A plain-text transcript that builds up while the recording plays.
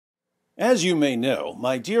As you may know,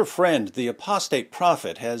 my dear friend, the apostate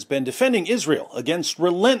prophet, has been defending Israel against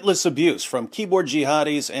relentless abuse from keyboard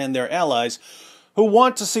jihadis and their allies who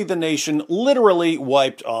want to see the nation literally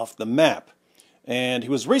wiped off the map. And he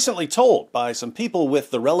was recently told by some people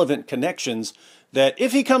with the relevant connections that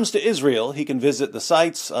if he comes to Israel, he can visit the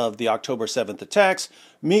sites of the October 7th attacks,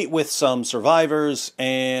 meet with some survivors,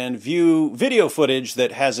 and view video footage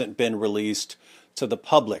that hasn't been released to the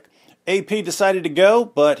public. AP decided to go,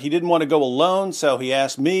 but he didn't want to go alone, so he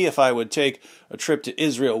asked me if I would take a trip to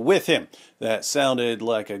Israel with him. That sounded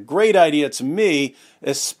like a great idea to me,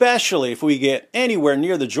 especially if we get anywhere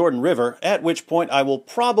near the Jordan River, at which point I will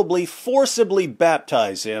probably forcibly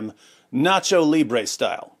baptize him, Nacho Libre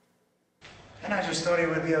style. And I just thought it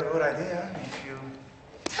would be a good idea if you...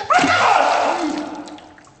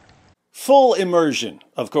 Full immersion,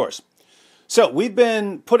 of course. So we've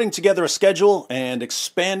been putting together a schedule and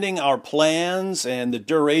expanding our plans and the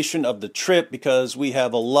duration of the trip because we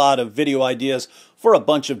have a lot of video ideas for a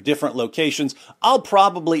bunch of different locations. I'll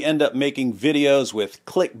probably end up making videos with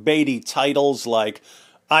clickbaity titles like,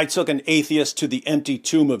 "I took an atheist to the empty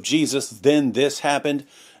tomb of Jesus, then this happened."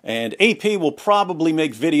 And AP will probably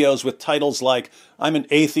make videos with titles like, "I'm an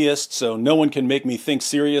atheist, so no one can make me think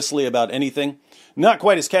seriously about anything." Not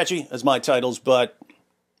quite as catchy as my titles, but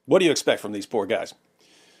what do you expect from these poor guys?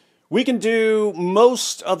 We can do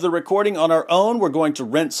most of the recording on our own. We're going to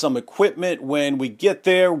rent some equipment when we get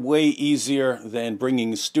there, way easier than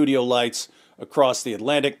bringing studio lights across the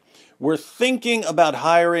Atlantic. We're thinking about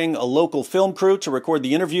hiring a local film crew to record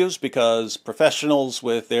the interviews because professionals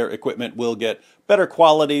with their equipment will get better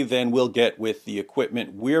quality than we'll get with the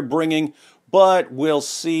equipment we're bringing, but we'll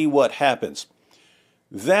see what happens.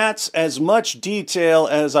 That's as much detail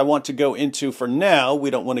as I want to go into for now. We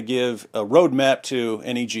don't want to give a roadmap to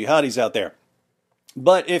any jihadis out there.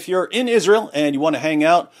 But if you're in Israel and you want to hang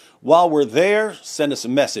out while we're there, send us a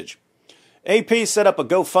message. AP set up a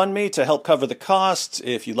GoFundMe to help cover the costs.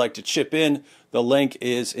 If you'd like to chip in, the link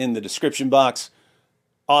is in the description box.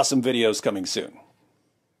 Awesome videos coming soon.